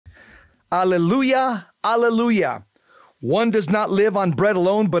Alleluia, alleluia. One does not live on bread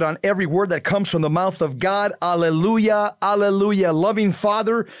alone, but on every word that comes from the mouth of God. Alleluia, alleluia. Loving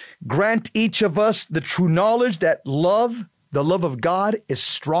Father, grant each of us the true knowledge that love, the love of God, is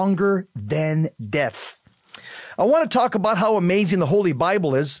stronger than death. I want to talk about how amazing the Holy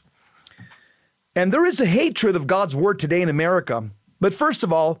Bible is. And there is a hatred of God's word today in America. But first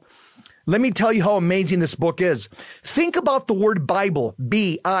of all, let me tell you how amazing this book is. Think about the word Bible,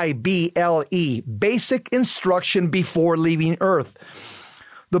 B-I-B-L-E, basic instruction before leaving earth.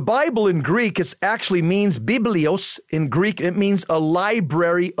 The Bible in Greek, it actually means biblios. In Greek, it means a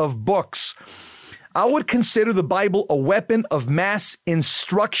library of books. I would consider the Bible a weapon of mass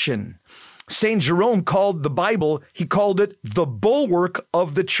instruction. St. Jerome called the Bible, he called it the bulwark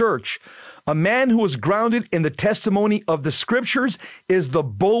of the church. A man who is grounded in the testimony of the scriptures is the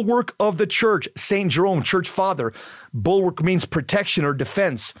bulwark of the church. St. Jerome, church father. Bulwark means protection or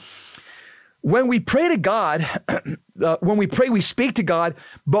defense. When we pray to God, when we pray, we speak to God,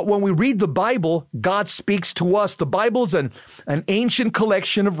 but when we read the Bible, God speaks to us. The Bible is an ancient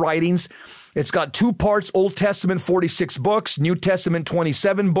collection of writings. It's got two parts, Old Testament, 46 books, New Testament,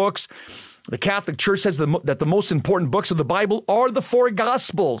 27 books. The Catholic Church says that the most important books of the Bible are the four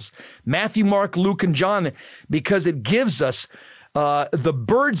Gospels, Matthew, Mark, Luke, and John, because it gives us the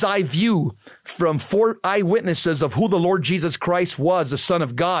bird's eye view from four eyewitnesses of who the Lord Jesus Christ was, the Son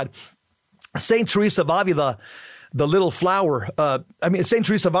of God. St. Teresa of Avila, the little flower, St.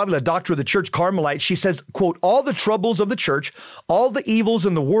 Teresa of Avila, doctor of the church, Carmelite, she says, quote, all the troubles of the church, all the evils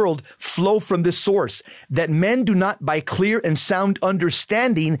in the world flow from this source, that men do not by clear and sound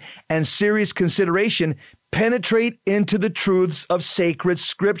understanding and serious consideration penetrate into the truths of sacred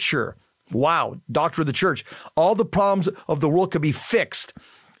scripture. Wow, doctor of the church. All the problems of the world could be fixed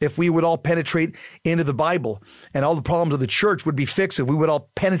if we would all penetrate into the Bible. And all the problems of the church would be fixed if we would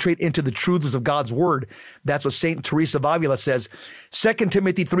all penetrate into the truths of God's word. That's what St. Teresa of Avila says. 2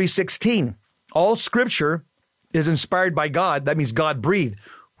 Timothy 3:16, all scripture is inspired by God. That means God breathed.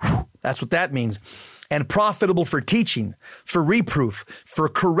 That's what that means. And profitable for teaching, for reproof, for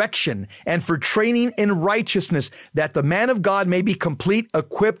correction, and for training in righteousness, that the man of God may be complete,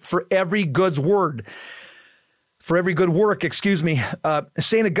 equipped for every good word. For every good work, St.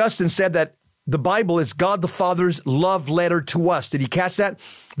 Augustine said that the Bible is God the Father's love letter to us. Did you catch that?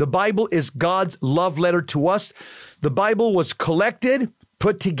 The Bible is God's love letter to us. The Bible was collected,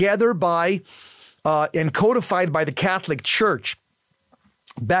 put together by, and codified by the Catholic Church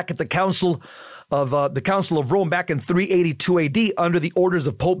back at the Council of Rome back in 382 AD under the orders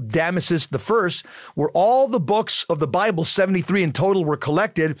of Pope Damasus I, where all the books of the Bible, 73 in total, were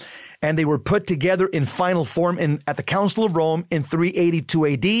collected, and they were put together in final form at the Council of Rome in 382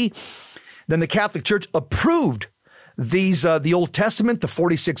 AD. Then the Catholic Church approved these, the Old Testament, the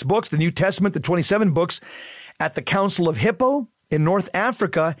 46 books, the New Testament, the 27 books, at the Council of Hippo in North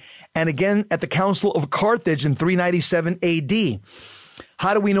Africa, and again at the Council of Carthage in 397 AD.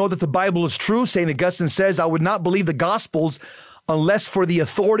 How do we know that the Bible is true? St. Augustine says, I would not believe the Gospels unless for the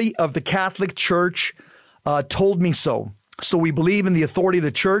authority of the Catholic Church told me so. So we believe in the authority of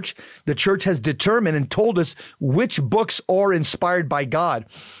the Church. The Church has determined and told us which books are inspired by God.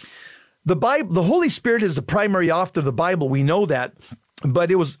 The Holy Spirit is the primary author of the Bible. We know that. But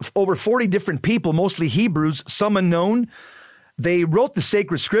it was over 40 different people, mostly Hebrews, some unknown. They wrote the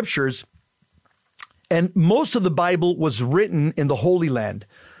sacred scriptures. And most of the Bible was written in the Holy Land,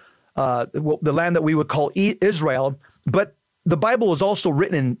 the land that we would call Israel. But the Bible was also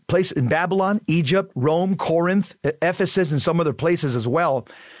written in places in Babylon, Egypt, Rome, Corinth, Ephesus, and some other places as well.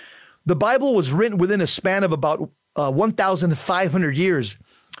 The Bible was written within a span of about 1,500 years.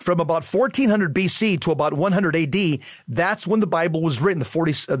 From about 1400 BC to about 100 AD, that's when the Bible was written,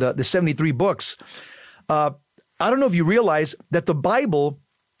 the 73 books. I don't know if you realize that the Bible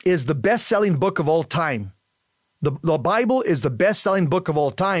is the best-selling book of all time. The Bible is the best-selling book of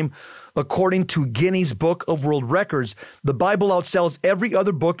all time, according to Guinness Book of World Records. The Bible outsells every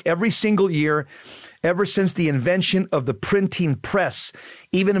other book every single year, ever since the invention of the printing press.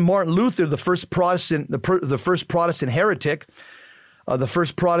 Even Martin Luther, the first Protestant heretic, the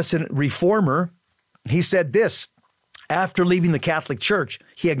first Protestant reformer, he said this. After leaving the Catholic Church,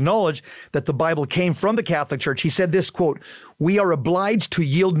 he acknowledged that the Bible came from the Catholic Church. He said this, quote, we are obliged to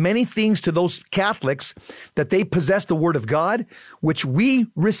yield many things to those Catholics that they possess the word of God, which we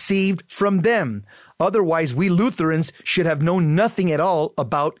received from them. Otherwise, we Lutherans should have known nothing at all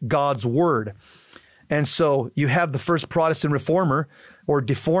about God's word. And so you have the first Protestant reformer or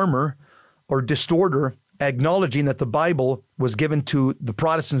deformer or distorter acknowledging that the Bible was given to the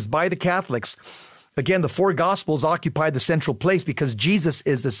Protestants by the Catholics. Again, the four Gospels occupy the central place because Jesus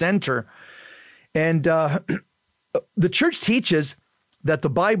is the center. And the church teaches that the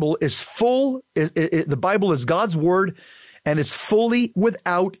Bible is the Bible is God's word, and it's fully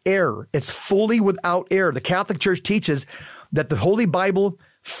without error. It's fully without error. The Catholic Church teaches that the Holy Bible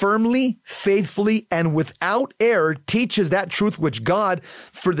firmly, faithfully, and without error teaches that truth which God,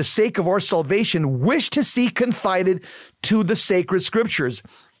 for the sake of our salvation, wished to see confided to the sacred scriptures.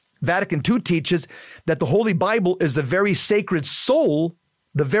 Vatican II teaches that the Holy Bible is the very sacred soul,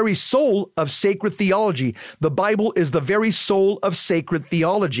 the very soul of sacred theology. The Bible is the very soul of sacred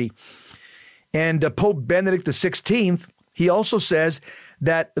theology. And Pope Benedict XVI, he also says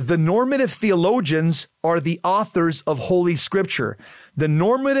that the normative theologians are the authors of Holy Scripture. The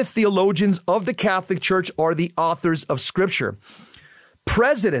normative theologians of the Catholic Church are the authors of Scripture.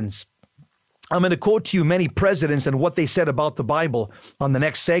 Presidents, I'm going to quote to you many presidents and what they said about the Bible on the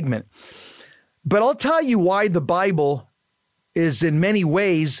next segment. But I'll tell you why the Bible is, in many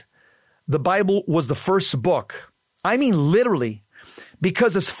ways, the Bible was the first book. I mean, literally.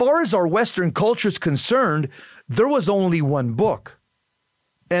 Because as far as our Western culture is concerned, there was only one book.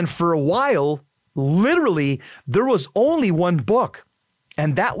 And for a while, literally, there was only one book.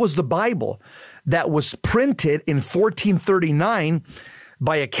 And that was the Bible, that was printed in 1439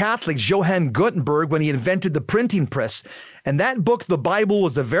 by a Catholic, Johann Gutenberg, when he invented the printing press. And that book, the Bible,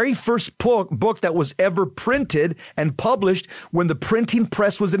 was the very first book that was ever printed and published when the printing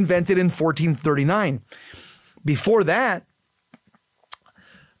press was invented in 1439. Before that,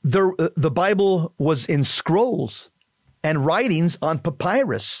 the Bible was in scrolls and writings on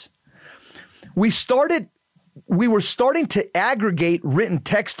papyrus. We were starting to aggregate written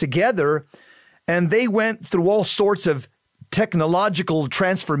text together, and they went through all sorts of technological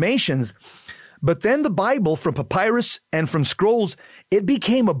transformations. But then the Bible, from papyrus and from scrolls, it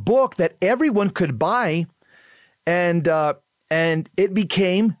became a book that everyone could buy, and it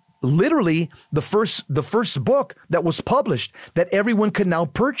became literally the first book that was published that everyone could now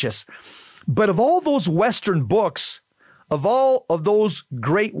purchase. But of all those Western books, of all of those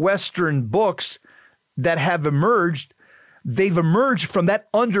great Western books that have emerged, they've emerged from that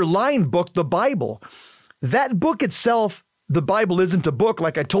underlying book, the Bible. That book itself, the Bible isn't a book.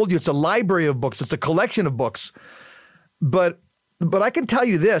 Like I told you, it's a library of books. It's a collection of books. But I can tell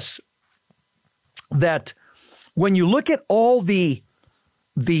you this, that when you look at all the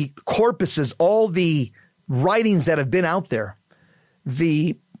corpuses, all the writings that have been out there,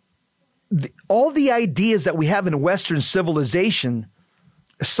 all the ideas that we have in Western civilization,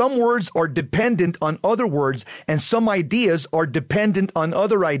 some words are dependent on other words, and some ideas are dependent on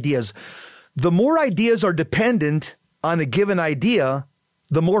other ideas. The more ideas are dependent on a given idea,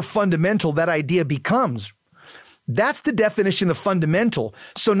 the more fundamental that idea becomes. That's the definition of fundamental.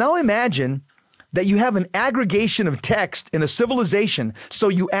 So now imagine that you have an aggregation of text in a civilization. So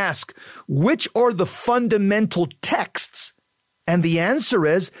you ask, which are the fundamental texts? And the answer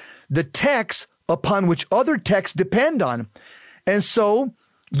is the texts upon which other texts depend on. And so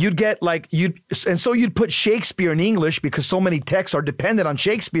you'd get you'd put Shakespeare in English because so many texts are dependent on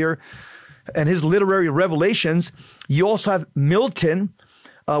Shakespeare and his literary revelations. You also have Milton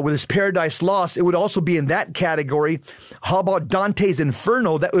with his Paradise Lost. It would also be in that category. How about Dante's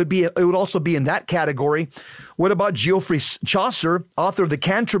Inferno? It would also be in that category. What about Geoffrey Chaucer, author of the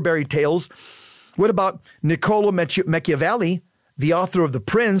Canterbury Tales? What about Niccolo Machiavelli, the author of The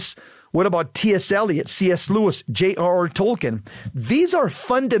Prince? What about T.S. Eliot, C.S. Lewis, J.R.R. Tolkien? These are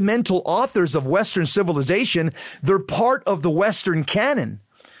fundamental authors of Western civilization. They're part of the Western canon.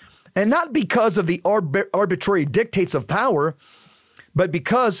 And not because of the arbitrary dictates of power, but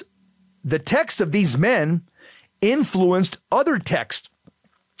because the text of these men influenced other texts.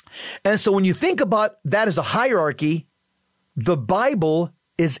 And so when you think about that as a hierarchy, the Bible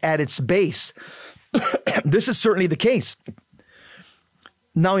is at its base. This is certainly the case.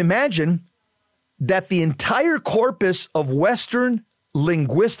 Now imagine that the entire corpus of Western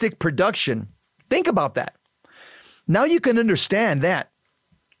linguistic production, think about that. Now you can understand that.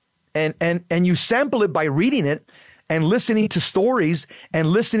 And you sample it by reading it and listening to stories and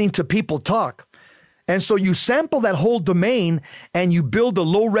listening to people talk. And so you sample that whole domain and you build a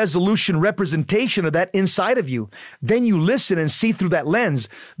low resolution representation of that inside of you. Then you listen and see through that lens.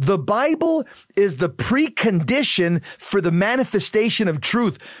 The Bible is the precondition for the manifestation of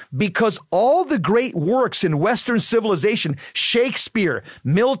truth, because all the great works in Western civilization, Shakespeare,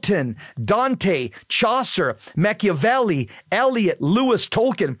 Milton, Dante, Chaucer, Machiavelli, Eliot, Lewis,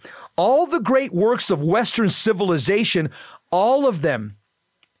 Tolkien, all the great works of Western civilization, all of them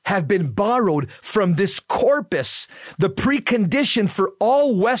have been borrowed from this corpus. The precondition for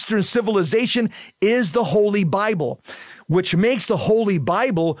all Western civilization is the Holy Bible, which makes the Holy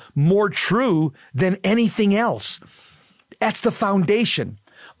Bible more true than anything else. That's the foundation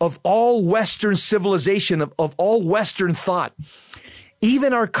of all Western civilization, of all Western thought.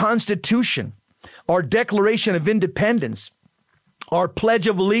 Even our Constitution, our Declaration of Independence, our Pledge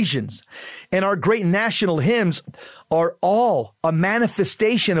of Allegiance, and our great national hymns are all a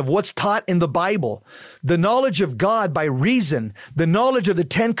manifestation of what's taught in the Bible. The knowledge of God by reason, the knowledge of the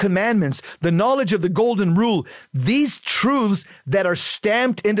Ten Commandments, the knowledge of the Golden Rule, these truths that are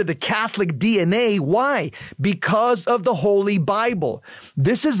stamped into the Catholic DNA. Why? Because of the Holy Bible.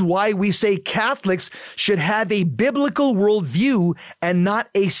 This is why we say Catholics should have a biblical worldview and not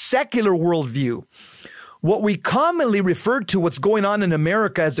a secular worldview. What we commonly refer to what's going on in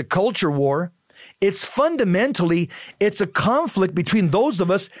America as a culture war, it's a conflict between those of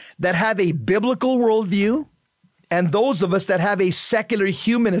us that have a biblical worldview and those of us that have a secular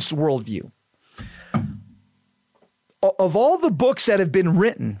humanist worldview. Of all the books that have been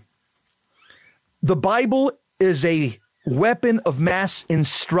written, the Bible is a weapon of mass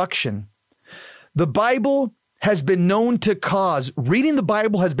instruction. The Bible has been known to cause, reading the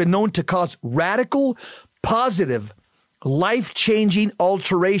Bible has been known to cause radical, positive, life-changing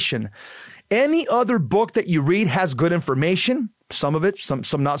alteration. Any other book that you read has good information, some of it, some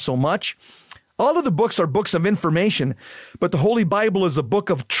not so much. All of the books are books of information, but the Holy Bible is a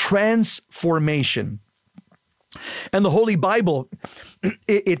book of transformation. And the Holy Bible,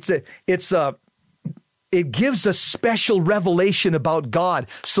 it gives us special revelation about God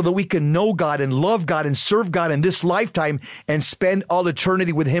so that we can know God and love God and serve God in this lifetime and spend all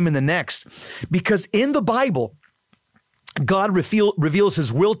eternity with Him in the next. Because in the Bible, God reveals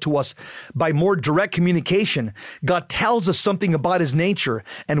His will to us by more direct communication. God tells us something about His nature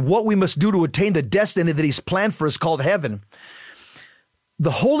and what we must do to attain the destiny that He's planned for us called heaven. The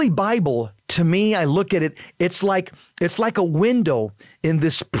Holy Bible, to me, I look at it, it's like a window in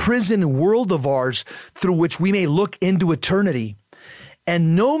this prison world of ours through which we may look into eternity.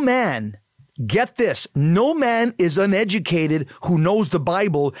 And no man, get this, no man is uneducated who knows the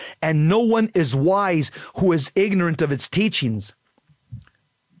Bible, and no one is wise who is ignorant of its teachings.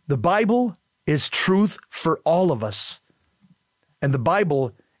 The Bible is truth for all of us. And the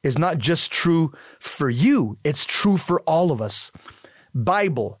Bible is not just true for you, it's true for all of us.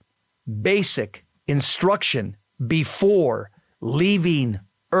 Bible, basic instruction before leaving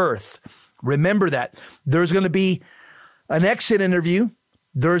earth. Remember that. There's going to be an exit interview.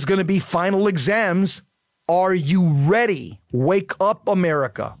 There's going to be final exams. Are you ready? Wake up,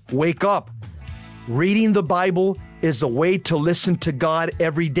 America. Wake up. Reading the Bible is a way to listen to God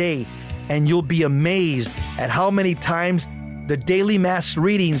every day, and you'll be amazed at how many times the daily mass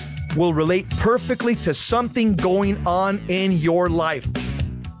readings will relate perfectly to something going on in your life.